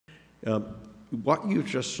What you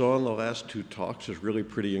just saw in the last two talks is really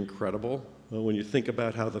pretty incredible. When you think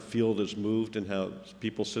about how the field has moved and how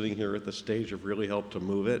people sitting here at the stage have really helped to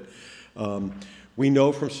move it. We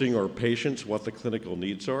know from seeing our patients what the clinical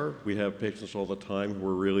needs are. We have patients all the time who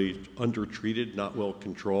are really undertreated, not well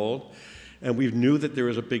controlled. And we knew that there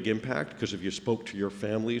was a big impact because if you spoke to your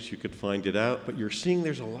families, you could find it out. But you're seeing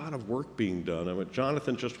there's a lot of work being done. I mean,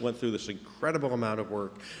 Jonathan just went through this incredible amount of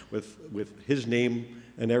work with his name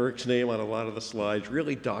and Eric's name on a lot of the slides,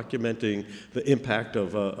 really documenting the impact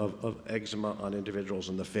of eczema on individuals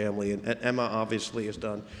and the family. And Emma obviously has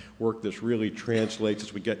done work that really translates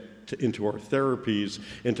as we get into our therapies,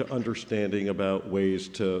 into understanding about ways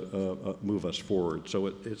to move us forward.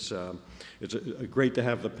 So it's great to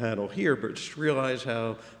have the panel here, but just realize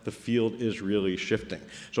how the field is really shifting.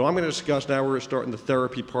 So I'm going to discuss now. We're starting the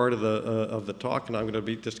therapy part of the talk, and I'm going to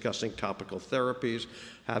be discussing topical therapies.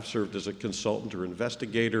 Have served as a consultant or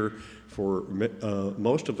investigator for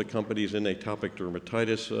most of the companies in atopic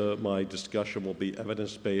dermatitis. My discussion will be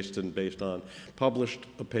evidence-based and based on published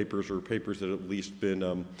papers or papers that have at least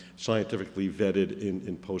been scientifically vetted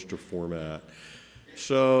in poster format.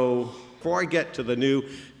 So before I get to the new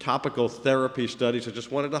topical therapy studies, I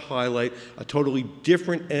just wanted to highlight a totally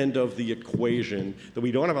different end of the equation that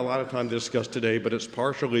we don't have a lot of time to discuss today, but it's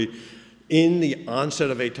partially in the onset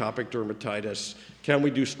of atopic dermatitis. Can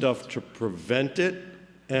we do stuff to prevent it?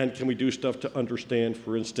 And can we do stuff to understand,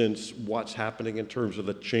 for instance, what's happening in terms of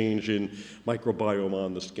the change in microbiome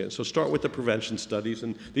on the skin? So start with the prevention studies.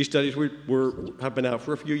 And these studies have been out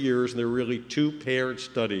for a few years, and they're really two paired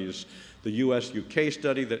studies. The US-UK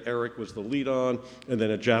study that Eric was the lead on, and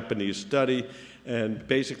then a Japanese study. And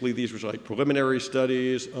basically, these were like preliminary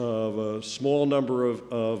studies of a small number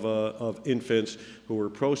of infants who were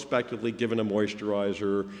prospectively given a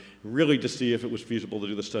moisturizer, really to see if it was feasible to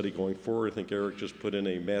do the study going forward. I think Eric just put in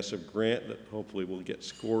a massive grant that hopefully will get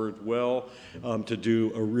scored well to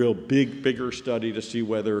do a real bigger study to see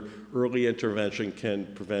whether early intervention can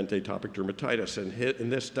prevent atopic dermatitis. And in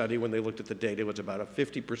this study, when they looked at the data, it was about a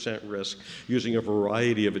 50% risk using a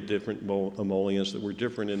variety of different emollients that were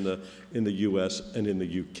different in the US and in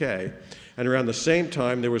the UK. And around the same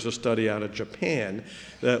time, there was a study out of Japan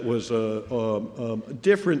that was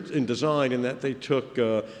different in design in that they took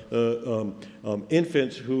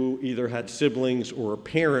infants who either had siblings or a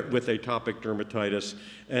parent with atopic dermatitis,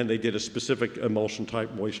 and they did a specific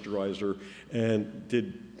emulsion-type moisturizer and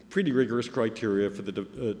did pretty rigorous criteria for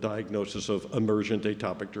the diagnosis of emergent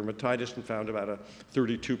atopic dermatitis, and found about a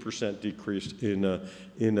 32% decrease in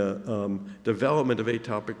development of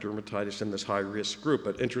atopic dermatitis in this high-risk group.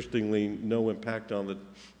 But interestingly, no impact on the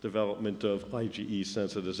development of IgE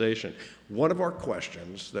sensitization. One of our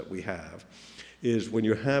questions that we have is when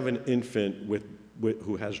you have an infant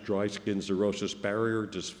who has dry skin xerosis barrier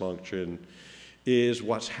dysfunction, is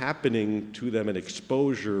what's happening to them in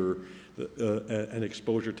exposure and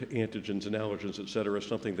exposure to antigens and allergens, et cetera,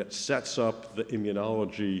 something that sets up the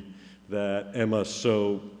immunology that Emma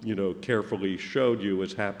so carefully showed you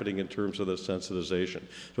is happening in terms of the sensitization.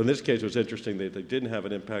 So in this case, it was interesting that they didn't have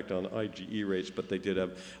an impact on IgE rates, but they did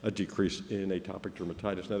have a decrease in atopic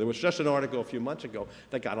dermatitis. Now, there was just an article a few months ago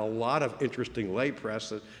that got a lot of interesting lay press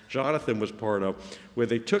that Jonathan was part of, where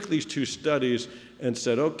they took these two studies and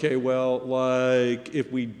said, okay, well, like,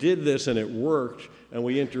 if we did this and it worked, and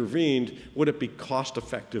we intervened, would it be cost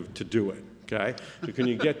effective to do it, okay? So can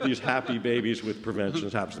you get these happy babies with prevention?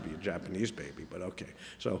 It happens to be a Japanese baby, but okay.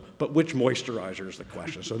 So, but which moisturizer is the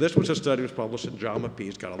question? So this was a study that was published in JAMA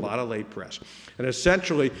Peds, got a lot of lay press. And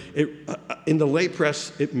essentially, in the lay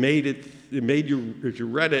press, it made you, if you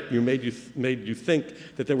read it, made you think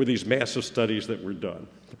that there were these massive studies that were done.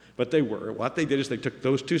 But they were. What they did is they took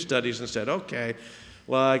those two studies and said, okay,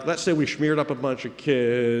 like, let's say we smeared up a bunch of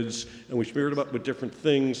kids and we smeared them up with different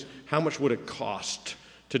things. How much would it cost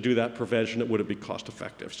to do that prevention? Would it be cost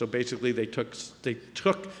effective? So basically, they took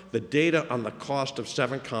the data on the cost of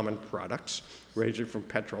 7 common products, ranging from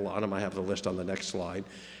petrolatum, I have the list on the next slide,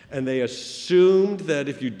 and they assumed that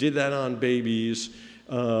if you did that on babies,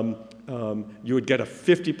 you would get a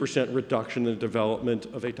 50% reduction in the development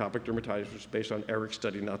of atopic dermatitis, which is based on Eric's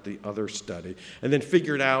study, not the other study, and then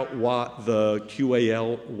figured out what the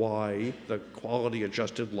QALY, the quality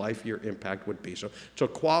adjusted life year impact, would be. So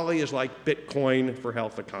quality is like Bitcoin for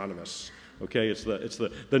health economists. Okay, it's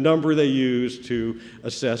the number they use to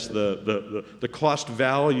assess the cost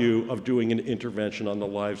value of doing an intervention on the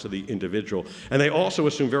lives of the individual. And they also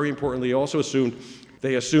assumed, very importantly,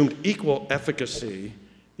 they assumed equal efficacy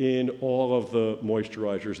in all of the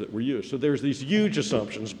moisturizers that were used. So there's these huge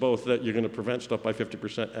assumptions, both that you're going to prevent stuff by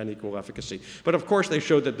 50% and equal efficacy. But of course, they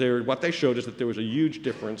showed that what they showed is that there was a huge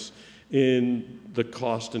difference in the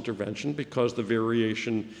cost intervention because the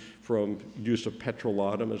variation from use of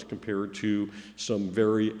petrolatum as compared to some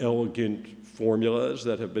very elegant formulas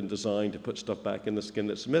that have been designed to put stuff back in the skin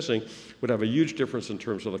that's missing would have a huge difference in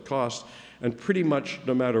terms of the cost. And pretty much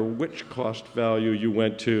no matter which cost value you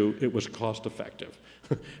went to, it was cost effective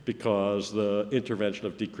because the intervention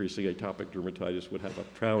of decreasing atopic dermatitis would have a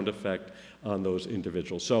profound effect on those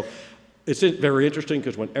individuals. So it's very interesting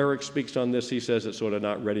because when Eric speaks on this, he says it's sort of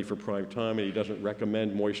not ready for prime time, and he doesn't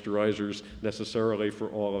recommend moisturizers necessarily for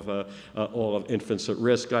all of infants at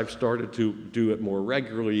risk. I've started to do it more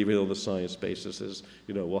regularly, even though the science basis is,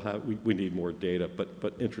 you know, we need more data,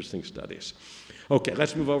 but interesting studies. Okay,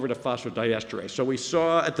 let's move over to phosphodiesterase. So we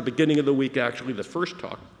saw at the beginning of the week, actually, the first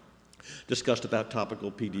talk discussed about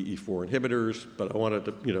topical PDE4 inhibitors, but I wanted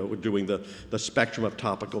to, you know, we're doing the spectrum of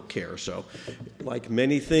topical care. So like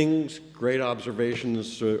many things, great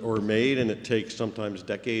observations are made, and it takes sometimes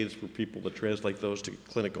decades for people to translate those to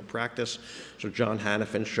clinical practice. So John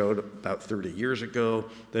Hannafin showed about 30 years ago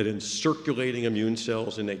that in circulating immune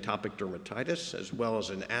cells in atopic dermatitis, as well as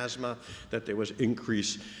in asthma, that there was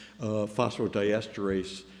increased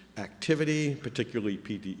phosphodiesterase activity, particularly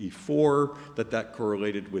PDE4, that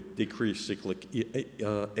correlated with decreased cyclic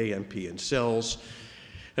AMP in cells,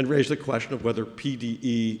 and raised the question of whether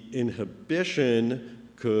PDE inhibition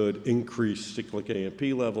could increase cyclic AMP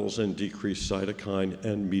levels and decrease cytokine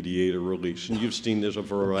and mediator release. And you've seen there's a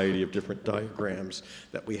variety of different diagrams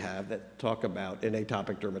that we have that talk about in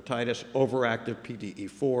atopic dermatitis, overactive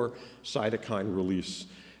PDE4, cytokine release,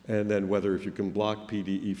 and then whether if you can block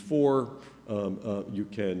PDE4, you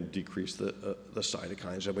can decrease the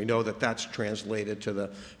cytokines. And we know that that's translated to the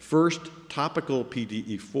first topical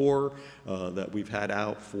PDE4 that we've had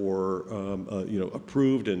out for, you know,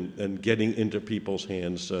 approved and getting into people's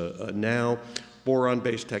hands now.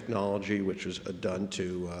 Boron-based technology, which was done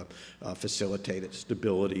to facilitate its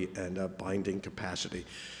stability and binding capacity.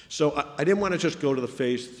 So I didn't want to just go to the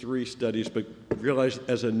phase 3 studies, but realized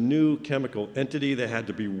as a new chemical entity, there had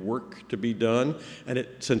to be work to be done. And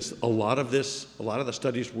since a lot of the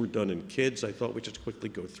studies were done in kids, I thought we'd just quickly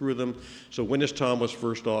go through them. So Winnistom was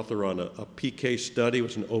first author on a PK study. It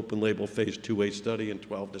was an open-label phase 2A study in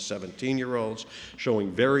 12 to 17-year-olds,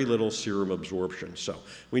 showing very little serum absorption. So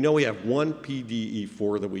we know we have one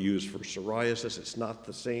PDE4 that we use for psoriasis. It's not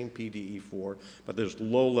the same PDE4, but there's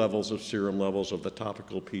low levels of serum levels of the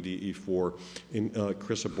topical PDE4 in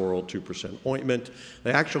crisaborole 2% ointment.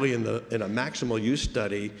 They actually, in a maximal use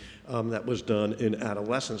study that was done in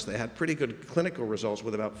adolescents, they had pretty good clinical results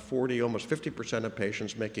with about 40, almost 50% of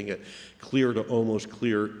patients making it clear to almost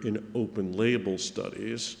clear in open label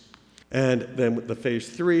studies. And then the phase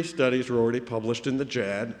 3 studies were already published in the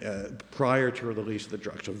JAD prior to the release of the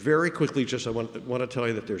drug. So very quickly, just I want to tell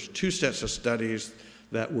you that there's 2 sets of studies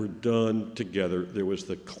that were done together. There was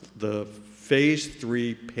the phase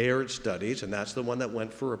 3 paired studies, and that's the one that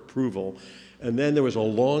went for approval. And then there was a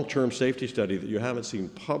long-term safety study that you haven't seen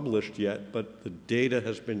published yet, but the data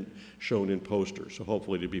has been shown in posters, so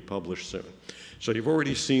hopefully to be published soon. So you've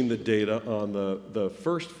already seen the data on the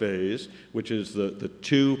first phase, which is the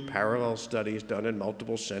 2 parallel studies done in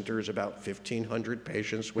multiple centers, about 1,500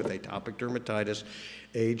 patients with atopic dermatitis,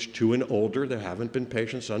 age 2 and older. There haven't been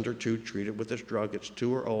patients under 2 treated with this drug. It's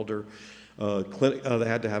 2 or older. They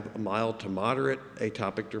had to have mild to moderate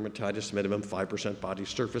atopic dermatitis, minimum 5% body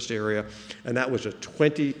surface area, and that was a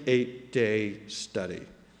 28-day study.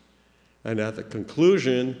 And at the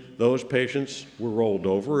conclusion, those patients were rolled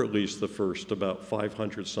over, at least the first about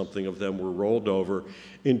 500 something of them were rolled over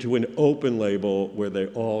into an open label where they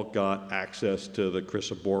all got access to the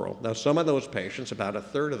crisaborole. Now, some of those patients, about a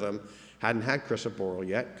third of them, hadn't had crisaborole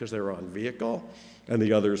yet because they were on vehicle, and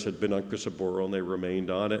the others had been on crisaborole and they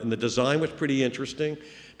remained on it. And the design was pretty interesting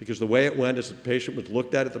because the way it went is the patient was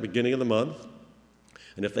looked at the beginning of the month,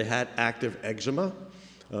 and if they had active eczema,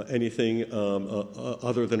 anything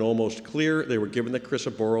other than almost clear, they were given the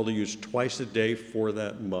crisaborole to use twice a day for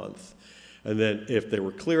that month. And then if they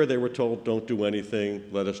were clear, they were told, don't do anything,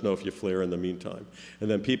 let us know if you flare in the meantime. And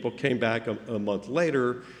then people came back a month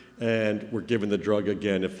later and were given the drug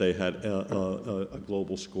again if they had a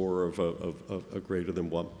global score of greater than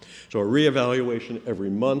 1. So a reevaluation every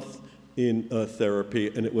month in therapy,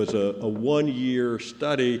 and it was a 1-year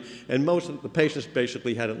study, and most of the patients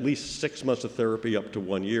basically had at least 6 months of therapy up to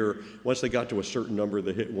 1 year. Once they got to a certain number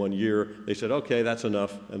that hit 1 year, they said, okay, that's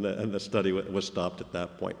enough, and the study was stopped at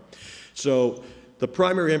that point. So the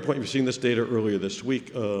primary endpoint, you've seen this data earlier this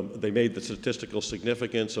week, they made the statistical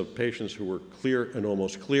significance of patients who were clear and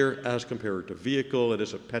almost clear as compared to vehicle. It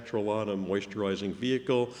is a petrolatum moisturizing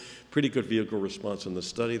vehicle. Pretty good vehicle response in the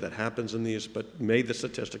study that happens in these, but made the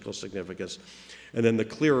statistical significance. And then the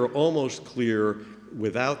clear or almost clear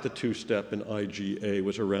without the two-step in IGA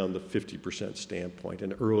was around the 50% standpoint.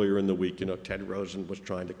 And earlier in the week, Ted Rosen was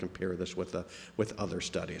trying to compare this with other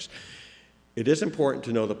studies. It is important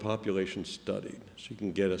to know the population studied, so you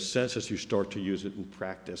can get a sense as you start to use it in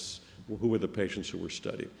practice, who were the patients who were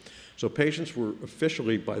studied. So patients were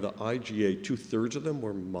officially, by the IGA, 2/3 of them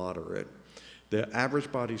were moderate. The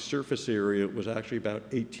average body surface area was actually about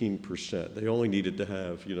 18%. They only needed to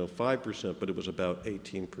have, 5%, but it was about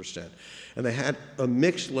 18%. And they had a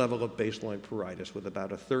mixed level of baseline pruritus, with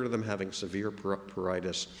about 1/3 of them having severe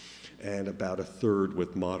pruritus, and about 1/3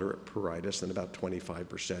 with moderate pruritus, and about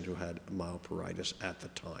 25% who had mild pruritus at the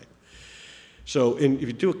time. So if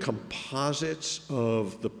you do a composites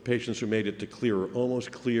of the patients who made it to clear or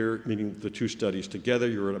almost clear, meaning the two studies together,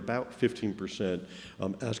 you're at about 15%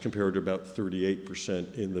 as compared to about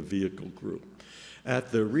 38% in the vehicle group.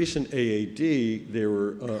 At the recent AAD,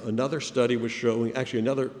 another study was showing, actually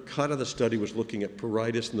another cut of the study was looking at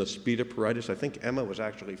pruritus and the speed of pruritus. I think Emma was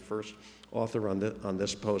actually first author on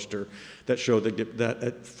this poster that showed that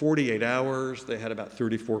at 48 hours, they had about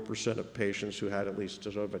 34% of patients who had at least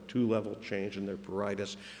sort of a 2-level change in their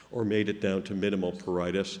pruritus or made it down to minimal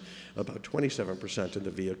pruritus, about 27% in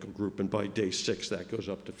the vehicle group, and by day 6, that goes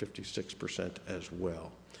up to 56% as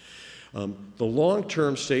well. The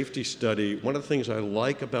long-term safety study, one of the things I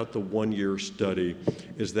like about the 1-year study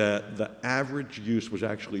is that the average use was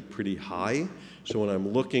actually pretty high. So when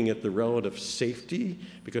I'm looking at the relative safety,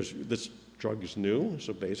 because this drug is new,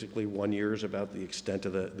 so basically 1 year is about the extent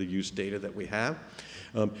of the use data that we have.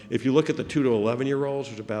 If you look at the 2 to 11-year-olds,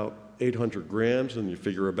 there's about 800 grams, and you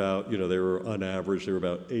figure about, they were on average, they were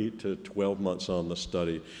about 8 to 12 months on the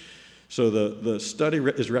study. So the study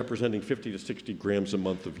is representing 50 to 60 grams a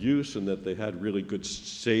month of use, and that they had really good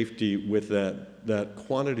safety with that. That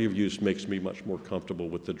quantity of use makes me much more comfortable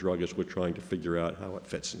with the drug as we're trying to figure out how it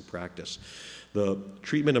fits in practice. The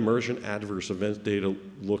treatment emergent adverse events data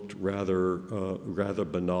looked rather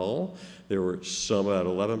banal. There were about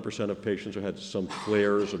 11% of patients who had some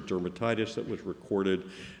flares of dermatitis that was recorded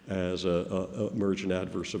as an emergent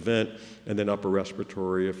adverse event, and then upper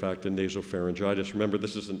respiratory effect and nasopharyngitis. Remember,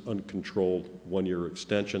 this is an uncontrolled 1-year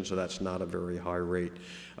extension, so that's not a very high rate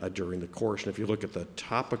during the course. And if you look at the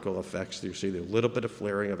topical effects, you see a little bit of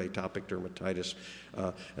flaring of atopic dermatitis,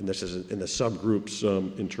 and this is in the subgroups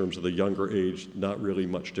in terms of the younger age, not really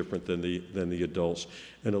much different than the adults,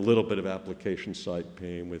 and a little bit of application site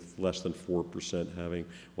pain, with less than 4% having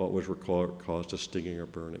what was caused as stinging or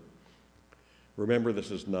burning. Remember,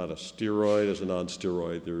 this is not a steroid. As a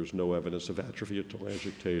non-steroid, there is no evidence of atrophy or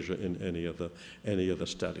telangiectasia in any of the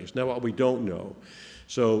studies. Now, what we don't know,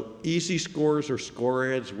 so EASI scores or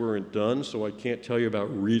SCORADs weren't done, so I can't tell you about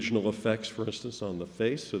regional effects, for instance, on the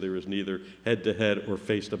face. So there was neither head-to-head or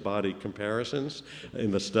face-to-body comparisons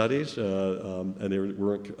in the studies, and there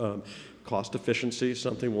weren't cost efficiency,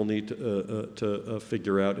 something we'll need to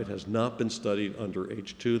figure out. It has not been studied under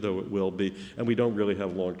H2, though it will be, and we don't really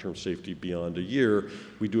have long-term safety beyond a year.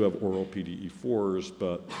 We do have oral PDE4s,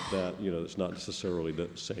 but that, it's not necessarily the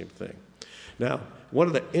same thing. Now, one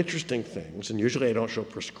of the interesting things, and usually I don't show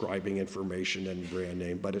prescribing information and brand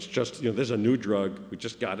name, but it's just, this is a new drug, we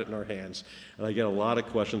just got it in our hands, and I get a lot of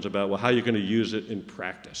questions about, well, how are you going to use it in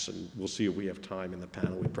practice? And we'll see if we have time in the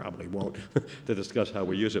panel, we probably won't, to discuss how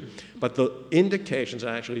we use it. But the indications,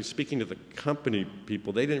 actually, speaking to the company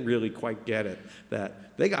people, they didn't really quite get it,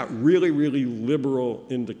 that they got really, really liberal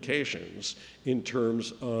indications in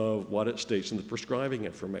terms of what it states in the prescribing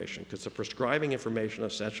information, because the prescribing information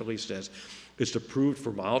essentially says it's approved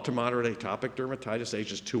for mild to moderate atopic dermatitis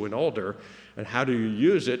ages 2 and older, and how do you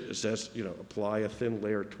use it? It says, apply a thin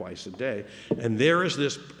layer twice a day, and there is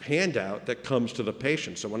this handout that comes to the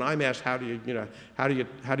patient. So when I'm asked how do you use it, how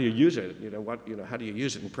do you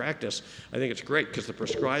use it in practice, I think it's great, because the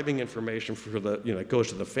prescribing information for it goes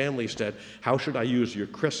to the family instead. How should I use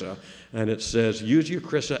Eucrisa? And it says, use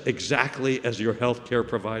Eucrisa exactly as your healthcare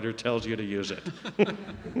provider tells you to use it.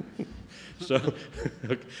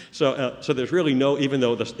 So there's really no, even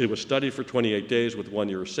though it was studied for 28 days with 1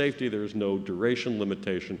 year of safety, there's no duration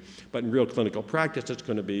limitation. But in real clinical practice, it's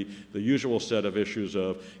going to be the usual set of issues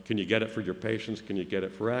of, can you get it for your patients? Can you get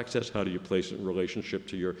it for access? How do you place it in relationship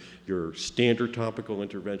to your standard topical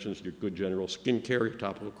interventions, your good general skin care, your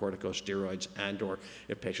topical corticosteroids, and/or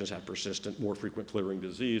if patients have persistent, more frequent clearing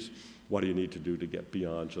disease, what do you need to do to get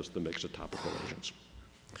beyond just the mix of topical agents?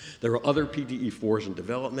 There are other PDE4s in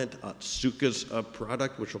development. Otsuka's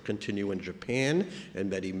product, which will continue in Japan,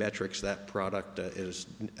 and Medimetrics, that product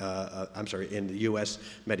in the US,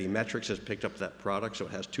 Medimetrics has picked up that product, so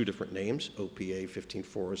it has two different names, OPA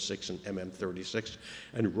 15406 and MM36,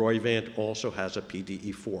 and Roivant also has a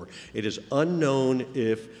PDE4. It is unknown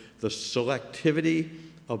if the selectivity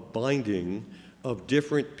of binding of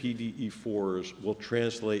different PDE4s will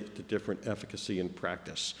translate to different efficacy in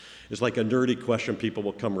practice. It's like a nerdy question. People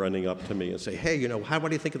will come running up to me and say, hey, what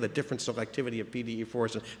do you think of the different selectivity of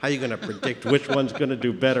PDE4s, and how are you going to predict which one's going to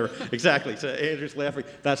do better? Exactly. So Andrew's laughing.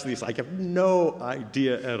 That's the, I have no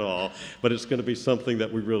idea at all, but it's going to be something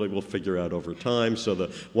that we really will figure out over time. So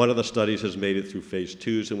one of the studies has made it through phase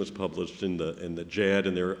 2s and was published in the JAD,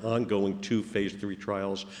 and there are ongoing 2 phase 3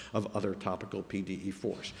 trials of other topical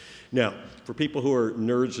PDE4s. Now, for people who are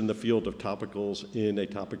nerds in the field of topicals in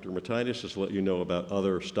atopic dermatitis, just to let you know about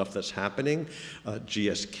other stuff that's happening,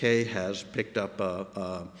 GSK has picked up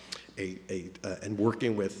and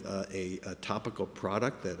working with a topical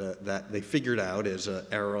product that they figured out is an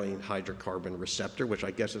aryl hydrocarbon receptor, which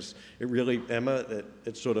I guess is, it really, Emma,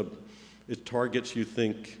 it targets, you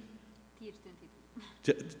think,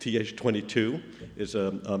 TH22 is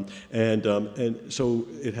and so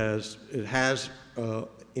it has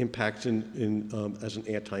impacts as an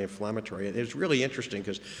anti-inflammatory. And it's really interesting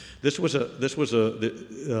because this was an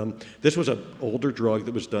older drug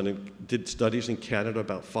that was did studies in Canada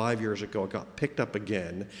about 5 years ago. It got picked up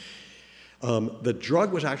again. The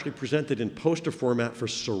drug was actually presented in poster format for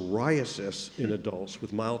psoriasis in adults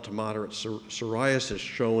with mild to moderate psoriasis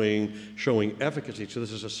showing efficacy. So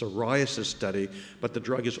this is a psoriasis study, but the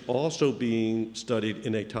drug is also being studied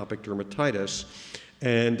in atopic dermatitis.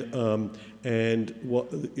 And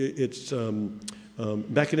its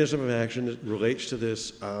mechanism of action relates to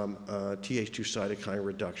this Th2 cytokine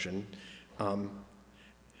reduction.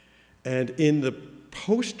 And in the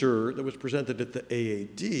poster that was presented at the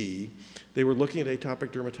AAD, they were looking at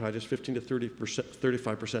atopic dermatitis, 15 to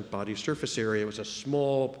 35% body surface area. It was a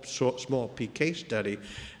small PK study,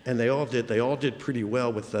 and they all did pretty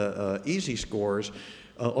well with the EASI scores.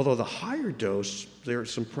 Although the higher dose,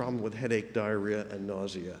 there's some problem with headache, diarrhea, and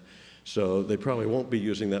nausea. So they probably won't be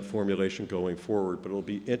using that formulation going forward, but it'll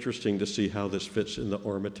be interesting to see how this fits in the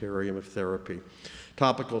armamentarium of therapy.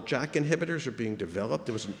 Topical JAK inhibitors are being developed.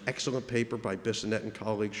 There was an excellent paper by Bissonnette and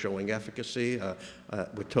colleagues showing efficacy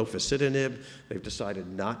with tofacitinib. They've decided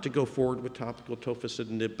not to go forward with topical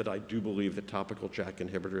tofacitinib, but I do believe that topical JAK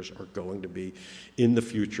inhibitors are going to be in the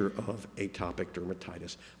future of atopic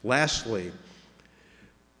dermatitis. Lastly,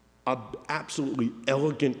 an absolutely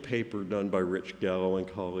elegant paper done by Rich Gallo and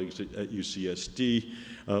colleagues at UCSD,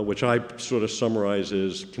 which I sort of summarize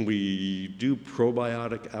as, can we do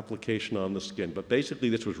probiotic application on the skin? But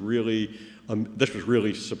basically, this was really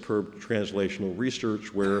superb translational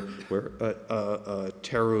research where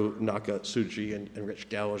Teru Nakatsuji and Rich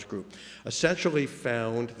Gallo's group essentially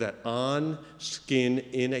found that on skin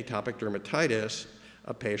in atopic dermatitis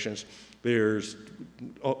patients, there's,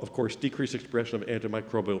 of course, decreased expression of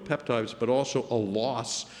antimicrobial peptides, but also a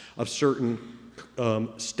loss of certain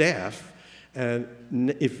staph. And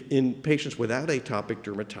if in patients without atopic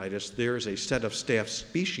dermatitis, there's a set of staph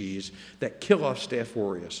species that kill off Staph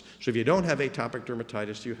aureus. So if you don't have atopic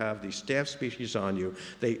dermatitis, you have these staph species on you.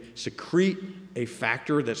 They secrete a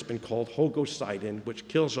factor that's been called hogocytin, which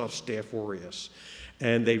kills off Staph aureus.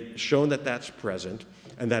 And they've shown that that's present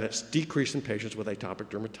and that it's decreased in patients with atopic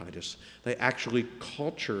dermatitis. They actually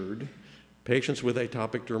cultured patients with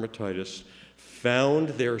atopic dermatitis, found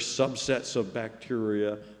their subsets of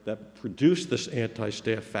bacteria that produce this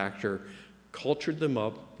anti-staph factor, cultured them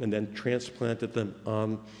up, and then transplanted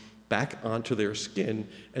them back onto their skin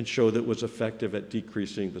and showed that it was effective at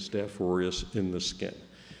decreasing the Staph aureus in the skin.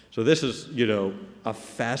 So this is, a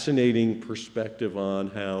fascinating perspective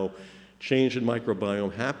on how change in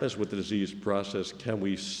microbiome happens with the disease process. Can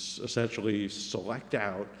we essentially select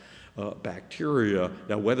out bacteria?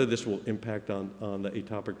 Now, whether this will impact on the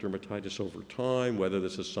atopic dermatitis over time, whether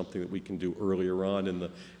this is something that we can do earlier on in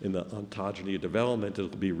the ontogeny of development,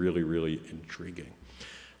 it'll be really, really intriguing.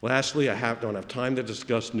 Lastly, I don't have time to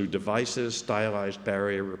discuss new devices, stylized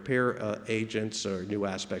barrier repair agents, or new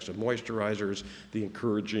aspects of moisturizers, the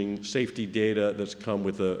encouraging safety data that's come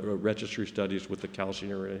with the registry studies with the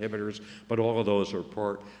calcineurin inhibitors, but all of those are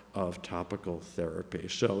part of topical therapy.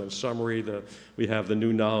 So in summary, we have the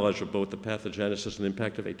new knowledge of both the pathogenesis and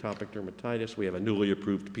impact of atopic dermatitis. We have a newly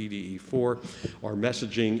approved PDE4. Our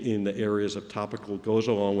messaging in the areas of topical goes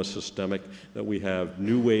along with systemic, that we have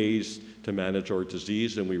new ways to manage our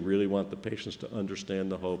disease, and we really want the patients to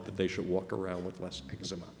understand the hope that they should walk around with less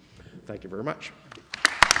eczema. Thank you very much.